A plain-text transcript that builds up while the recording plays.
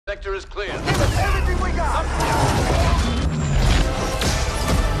Sector is clear. Give us everything we got!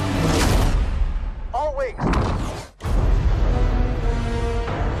 All wings.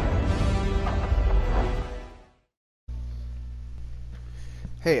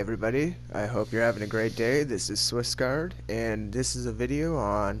 Hey everybody, I hope you're having a great day. This is SwissGuard, and this is a video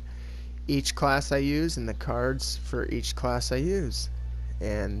on each class I use and the cards for each class I use.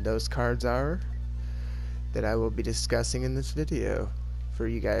 And those cards are that I will be discussing in this video for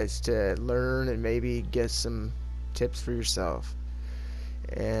you guys to learn and maybe get some tips for yourself.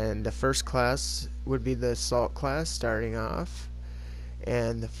 And the first class would be the Assault class, starting off.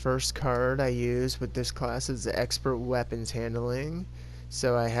 And the first card I use with this class is the Expert Weapons Handling.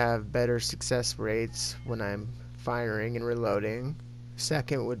 So I have better success rates when I'm firing and reloading.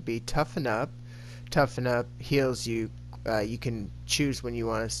 Second would be Toughen Up. Toughen Up heals you. You can choose when you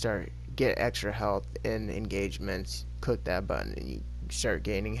want to get extra health in engagements. Click that button and you start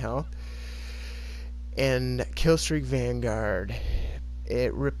gaining health. And Killstreak Vanguard.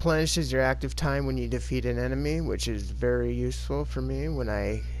 It replenishes your active time when you defeat an enemy, which is very useful for me when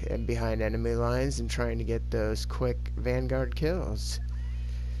I am behind enemy lines and trying to get those quick Vanguard kills.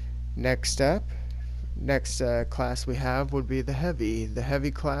 Next class we have would be the Heavy. The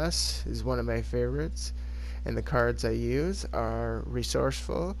Heavy class is one of my favorites, and the cards I use are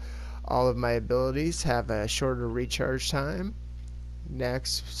Resourceful. All of my abilities have a shorter recharge time.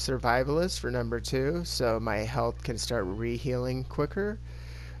 Next, Survivalist for number 2, so my health can start re-healing quicker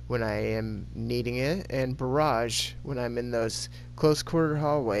when I am needing it. And Barrage, when I'm in those close quarter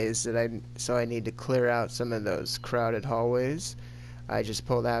hallways so I need to clear out some of those crowded hallways. I just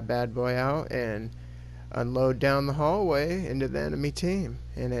pull that bad boy out and unload down the hallway into the enemy team,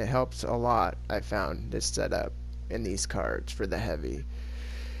 and it helps a lot. I found this setup in these cards for the Heavy.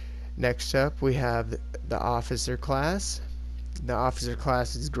 Next up we have the Officer class. The Officer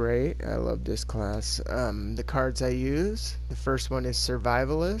class is great. I love this class. The cards I use, the first one is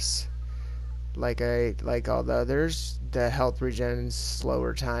Survivalist. Like all the others, the health regens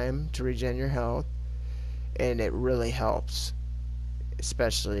slower time to regen your health, and it really helps,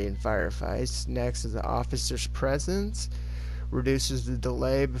 especially in firefights. Next is the Officer's Presence. Reduces the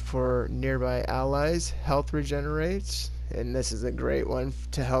delay before nearby allies. Health regenerates, and this is a great one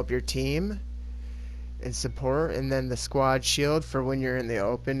to help your team and support. And then the Squad Shield for when you're in the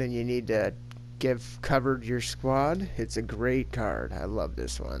open and you need to give cover to your squad. It's a great card. I love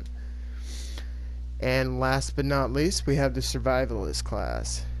this one. And last but not least, we have the Survivalist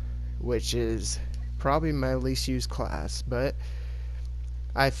class, which is probably my least used class, but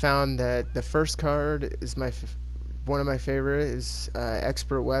I found that the first card is one of my favorite is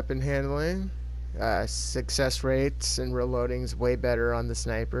Expert Weapon Handling. Success rates and reloading is way better on the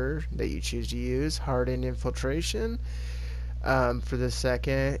sniper that you choose to use. Hardened Infiltration for the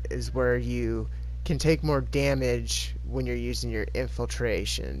second is where you can take more damage when you're using your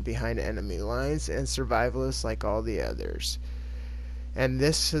infiltration behind enemy lines. And Survivalist, like all the others. And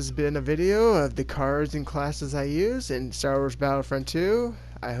this has been a video of the cards and classes I use in Star Wars Battlefront 2.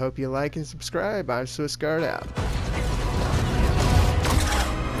 I hope you like and subscribe. I'm SwissGuard out.